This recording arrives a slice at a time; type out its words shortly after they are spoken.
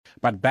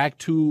But back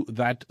to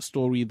that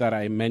story that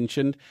I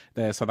mentioned,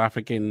 the South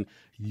African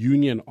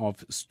Union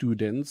of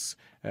Students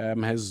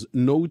has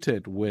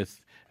noted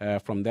with,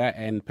 from their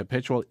end,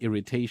 perpetual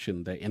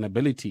irritation, the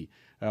inability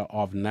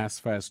of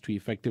NSFAS to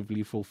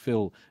effectively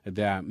fulfill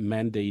their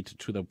mandate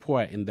to the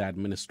poor in the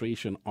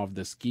administration of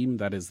the scheme.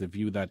 That is the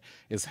view that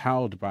is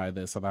held by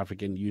the South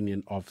African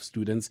Union of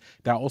Students.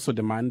 They are also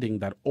demanding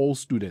that all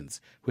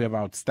students who have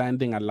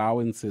outstanding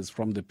allowances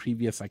from the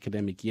previous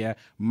academic year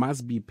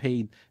must be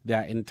paid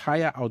their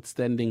entire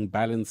outstanding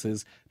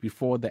balances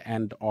before the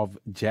end of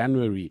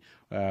January,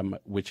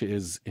 which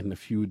is in a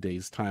few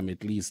days' time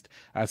at least.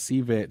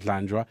 Asive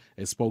Dlanjwa,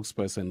 a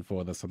spokesperson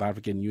for the South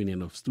African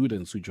Union of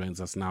Students, who joins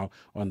us now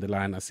on the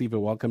line. Asive,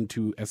 welcome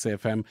to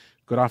SAFM.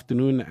 Good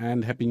afternoon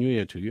and Happy New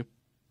Year to you.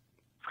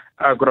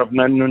 Good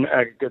afternoon,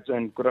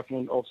 and good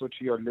afternoon also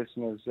to your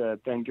listeners.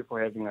 Thank you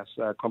for having us.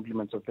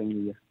 Compliments of the new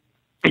year.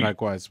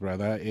 Likewise,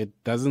 brother. It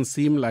doesn't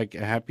seem like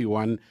a happy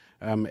one,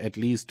 at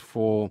least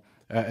for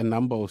a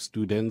number of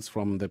students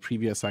from the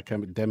previous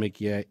academic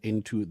year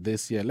into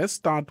this year. Let's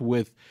start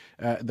with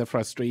the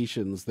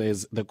frustrations.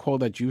 There's the call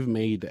that you've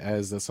made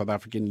as the South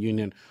African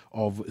Union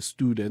of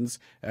Students,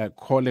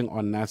 calling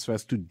on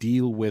NSFAS to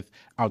deal with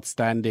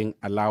outstanding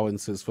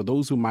allowances. For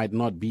those who might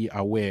not be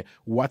aware,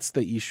 what's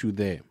the issue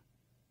there?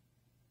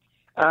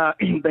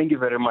 Thank you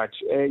very much.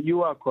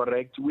 You are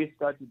correct. We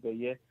started the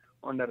year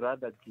on a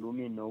rather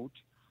gloomy note.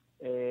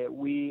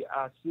 We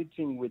are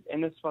sitting with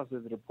NSFAS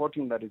is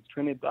reporting that it's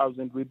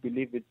 20,000. We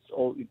believe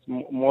it's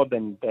more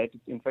than that.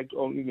 It's in fact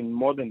even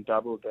more than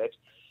double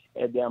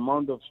that. The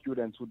amount of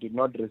students who did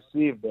not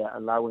receive their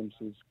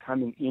allowances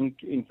coming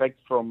in fact,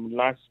 from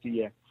last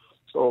year.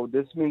 So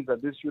this means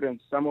that these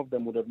students, some of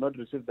them would have not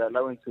received the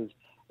allowances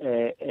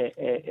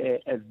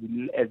as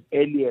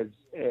early as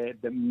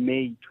the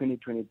May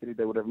 2023.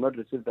 They would have not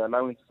received the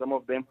allowances. Some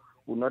of them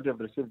would not have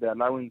received the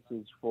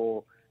allowances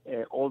for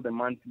all the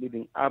months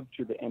leading up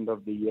to the end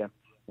of the year.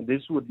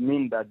 This would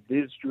mean that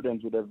these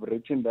students would have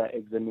written their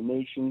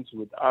examinations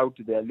without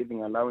their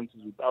living allowances,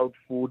 without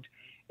food,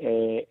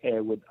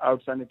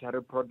 without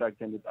sanitary products,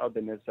 and without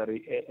the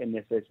necessary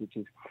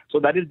necessities. So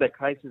that is the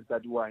crisis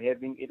that we are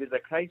having. It is a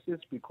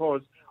crisis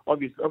because,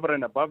 obviously, over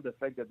and above the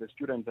fact that the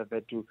students have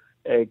had to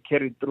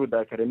carry through the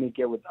academic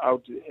year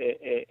without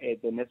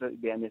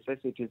their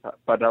necessities,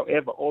 but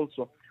however,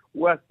 also,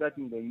 we are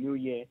starting the new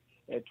year,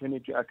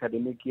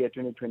 academic year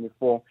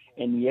 2024,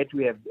 and yet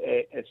we have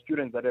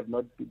students that have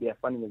not, their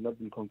funding has not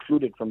been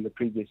concluded from the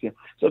previous year.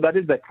 So that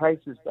is the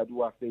crisis that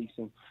we are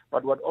facing.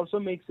 But what also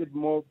makes it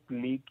more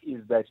bleak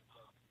is that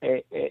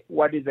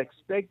what is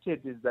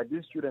expected is that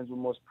these students will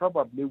most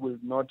probably will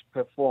not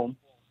perform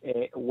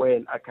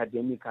well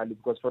academically,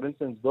 because, for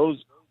instance,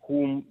 those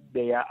whom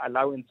their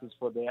allowances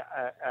for their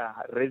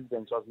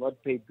residence was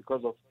not paid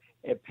because of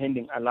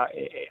pending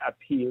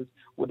appeals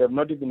would have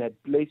not even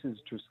had places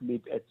to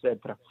sleep,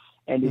 etc.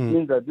 And it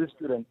means that these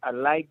students are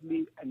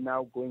likely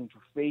now going to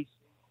face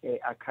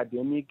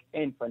academic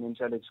and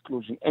financial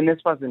exclusion.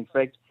 NSFAS, in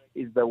fact,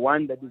 is the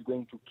one that is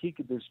going to kick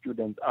these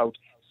students out,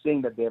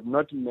 saying that they have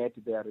not met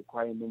their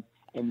requirements,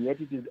 and yet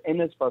it is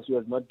NSFAS who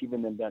has not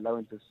given them the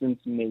allowances since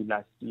May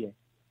last year.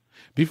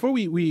 Before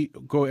we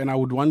go, and I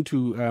would want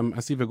to,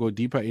 Asive, go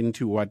deeper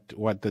into what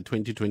the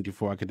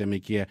 2024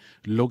 academic year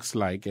looks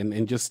like,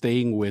 and just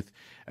staying with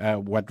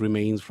what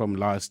remains from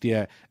last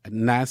year,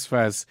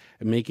 NSFAS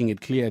making it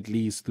clear, at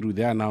least through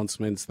their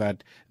announcements,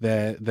 that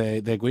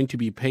they're going to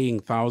be paying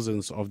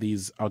thousands of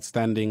these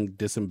outstanding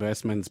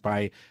disbursements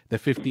by the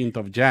 15th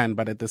of Jan,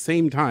 but at the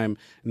same time,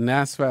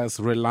 NSFAS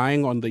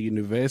relying on the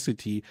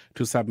university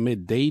to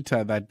submit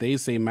data that they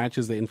say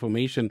matches the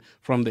information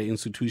from the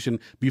institution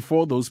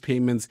before those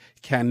payments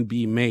can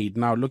be made.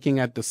 Now, looking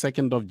at the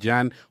 2nd of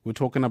Jan, we're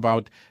talking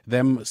about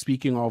them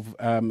speaking of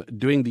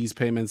doing these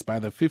payments by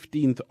the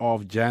 15th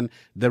of Jan.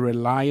 The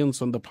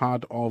reliance on the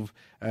part of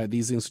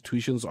these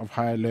institutions of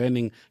higher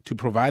learning to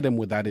provide them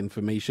with that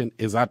information,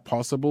 is that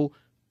possible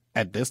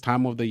at this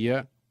time of the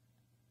year?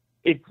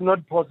 It's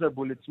not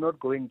possible. It's not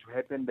going to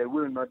happen. They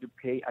will not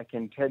pay. I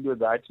can tell you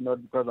that,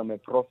 not because I'm a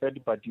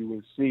prophet, but you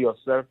will see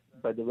yourself.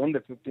 But when the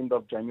 15th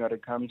of January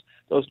comes,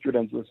 those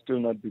students will still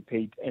not be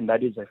paid, and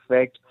that is a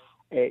fact.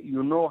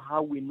 You know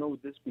how we know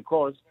this,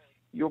 because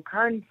you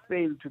can't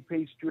fail to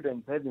pay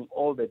students having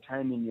all the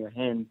time in your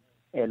hand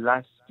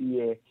last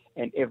year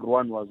and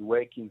everyone was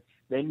working.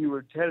 Then you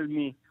will tell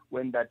me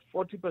when that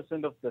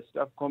 40% of the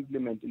staff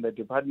complement in the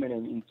department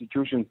and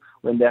institutions,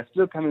 when they are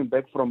still coming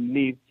back from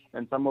leave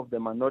and some of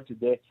them are not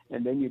there,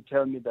 and then you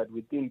tell me that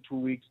within 2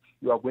 weeks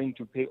you are going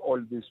to pay all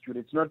these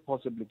students. It's not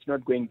possible. It's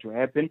not going to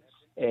happen.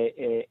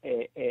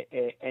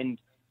 And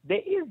there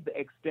is the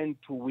extent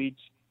to which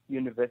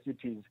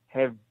universities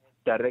have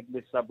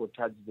directly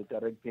sabotage the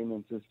direct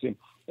payment system.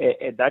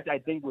 That I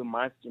think we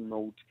must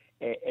note.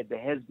 There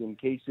has been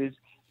cases,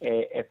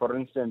 for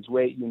instance,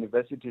 where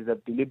universities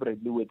have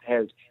deliberately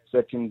withheld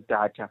certain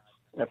data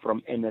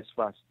from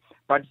NSFAS.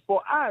 But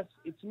for us,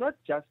 it's not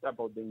just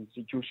about the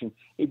institution.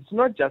 It's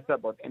not just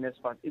about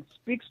NSFAS. It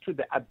speaks to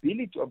the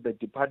ability of the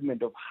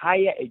Department of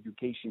Higher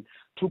Education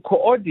to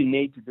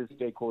coordinate the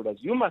stakeholders.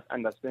 You must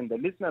understand, the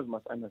listeners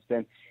must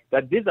understand,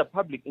 that these are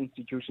public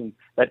institutions,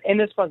 that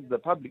NSFAS is a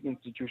public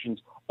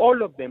institutions.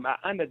 All of them are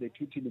under the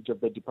tutelage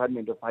of the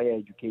Department of Higher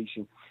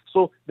Education.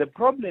 So the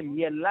problem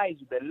here lies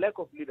with the lack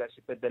of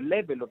leadership at the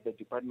level of the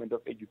Department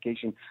of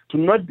Education to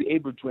not be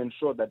able to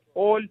ensure that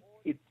all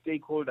its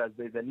stakeholders,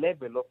 there's a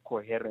level of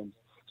coherence.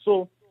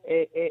 So,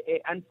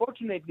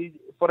 unfortunately,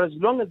 for as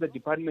long as the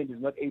department is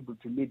not able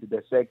to lead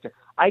the sector,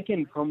 I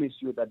can promise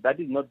you that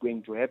that is not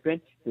going to happen.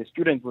 The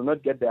students will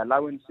not get their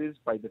allowances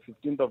by the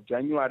 15th of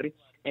January.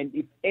 And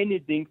if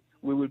anything,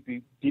 we will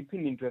be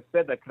dipping into a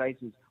further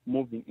crisis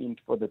moving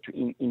into the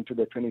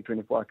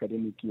 2024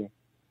 academic year.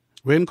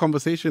 We're in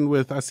conversation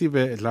with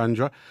Asive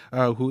Dlanjwa,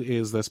 who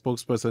is the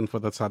spokesperson for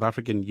the South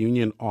African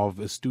Union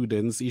of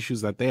Students, issues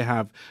that they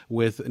have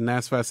with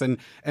NSFAS.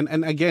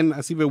 And again,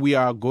 Asive, we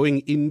are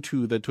going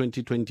into the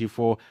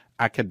 2024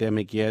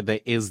 academic year.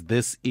 There is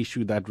this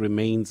issue that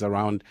remains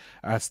around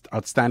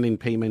outstanding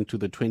payment to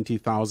the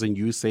 20,000.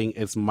 You saying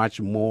it's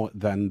much more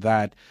than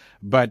that.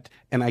 But,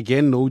 and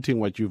again, noting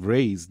what you've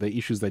raised, the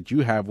issues that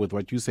you have with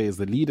what you say is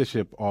the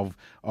leadership of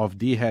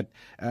DHET,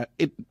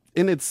 it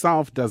in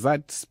itself, does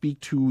that speak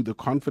to the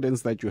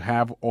confidence that you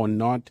have or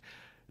not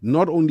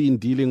only in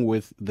dealing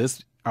with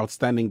this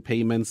outstanding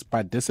payments,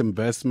 but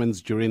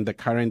disbursements during the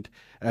current,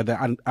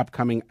 the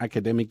upcoming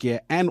academic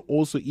year, and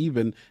also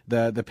even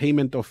the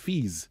payment of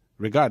fees,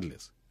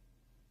 regardless?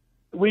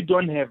 We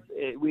don't have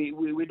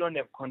we don't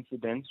have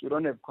confidence. We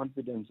don't have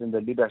confidence in the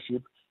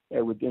leadership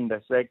within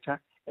the sector,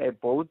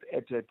 both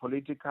at a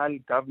political,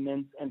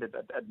 governance, and at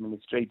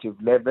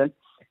administrative level,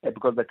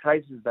 because the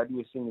crisis that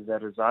we're seeing is a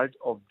result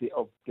of the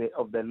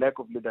lack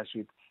of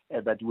leadership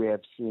that we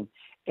have seen.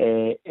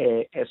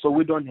 So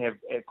we don't have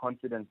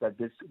confidence that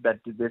this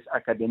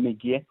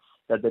academic year,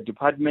 that the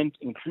department,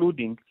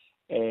 including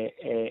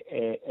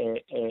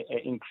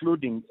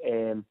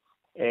NSFAS,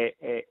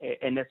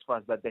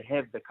 that they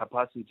have the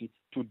capacity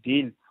to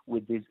deal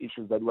with these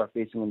issues that we are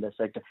facing in the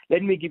sector.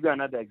 Let me give you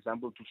another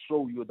example to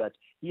show you that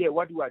here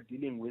what we are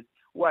dealing with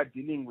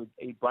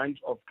a bunch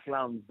of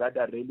clowns that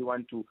really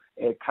want to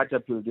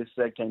catapult this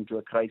sector into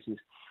a crisis.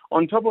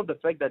 On top of the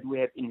fact that we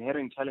have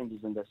inherent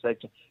challenges in the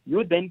sector,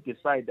 you then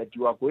decide that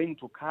you are going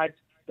to cut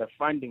the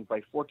funding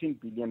by 14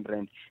 billion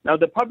rand. Now,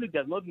 the public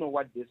does not know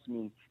what this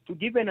means. To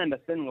give an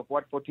understanding of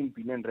what 14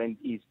 billion rand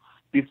is,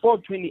 before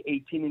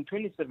 2018, in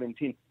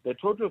 2017, the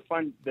total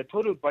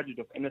budget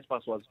of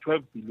NSFAS was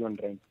 12 billion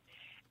rand.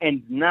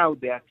 And now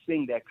they are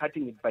saying they are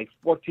cutting it by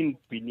 14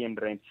 billion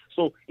rand.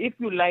 So if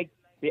you like,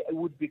 they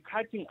would be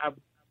cutting up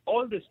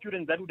all the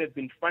students that would have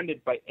been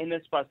funded by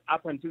NSFAS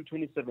up until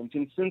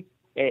 2017, since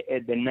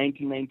the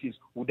 1990s,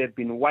 would have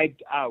been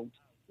wiped out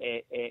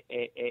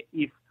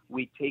if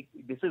we take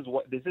this is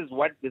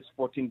what this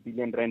 14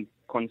 billion rand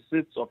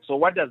consists of. So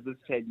what does this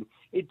tell you?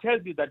 It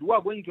tells you that we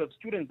are going to have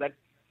students that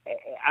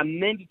are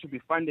meant to be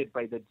funded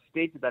by the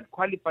state, that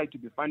qualify to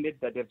be funded,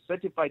 that have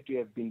certified to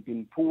have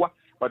been poor,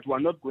 but who are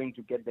not going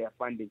to get their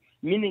funding.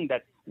 Meaning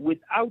that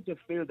without a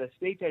fail, the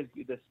state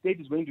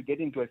is going to get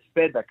into a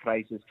further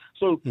crisis.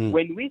 So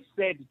when we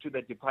said to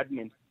the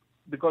department,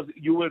 because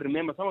you will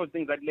remember some of the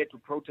things that led to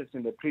protests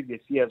in the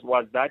previous years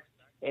was that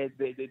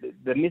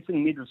the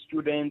missing middle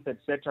students,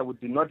 etc.,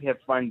 did not have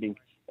funding.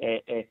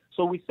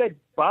 So we said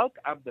bulk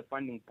up the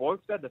funding,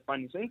 bolster the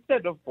funding. So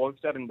instead of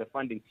bolstering the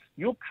funding,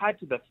 you cut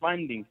the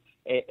funding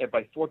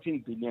by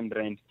 14 billion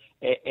rand,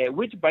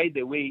 which, by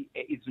the way,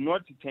 is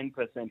not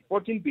 10%.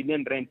 14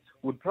 billion rand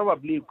would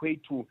probably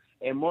equate to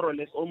more or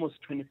less almost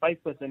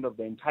 25% of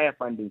the entire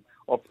funding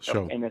of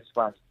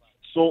NSFAS.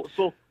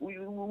 So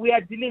we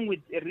are dealing with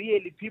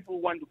really people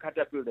who want to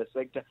catapult the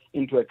sector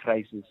into a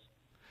crisis.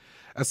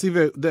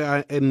 Asive, there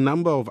are a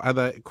number of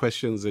other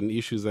questions and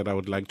issues that I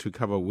would like to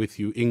cover with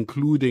you,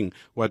 including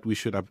what we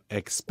should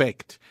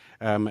expect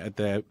at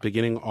the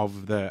beginning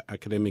of the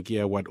academic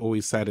year. What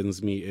always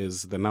saddens me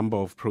is the number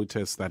of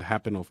protests that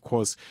happen. Of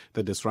course,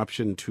 the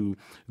disruption to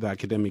the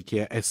academic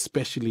year,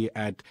 especially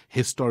at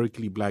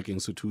historically black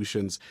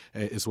institutions,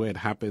 is where it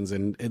happens,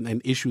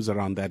 and issues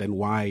around that and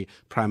why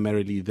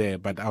primarily there.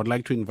 But I would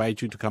like to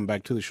invite you to come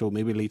back to the show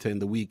maybe later in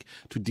the week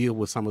to deal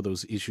with some of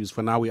those issues.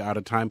 For now, we're out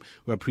of time.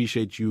 We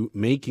appreciate you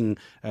making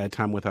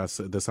time with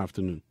us this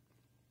afternoon.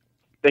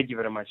 Thank you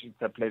very much.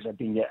 It's a pleasure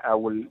being here. I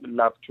will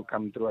love to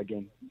come through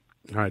again.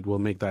 All right, we'll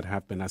make that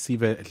happen.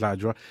 Asive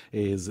Dlanjwa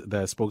is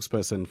the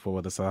spokesperson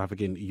for the South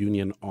African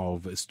Union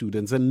of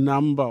Students. A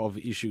number of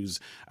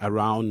issues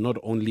around not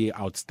only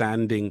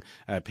outstanding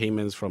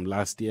payments from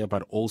last year,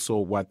 but also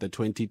what the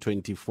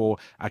 2024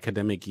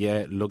 academic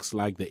year looks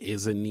like. There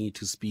is a need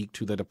to speak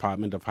to the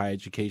Department of Higher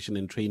Education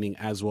and Training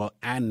as well,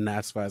 and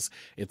NSFAS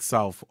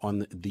itself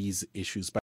on these issues.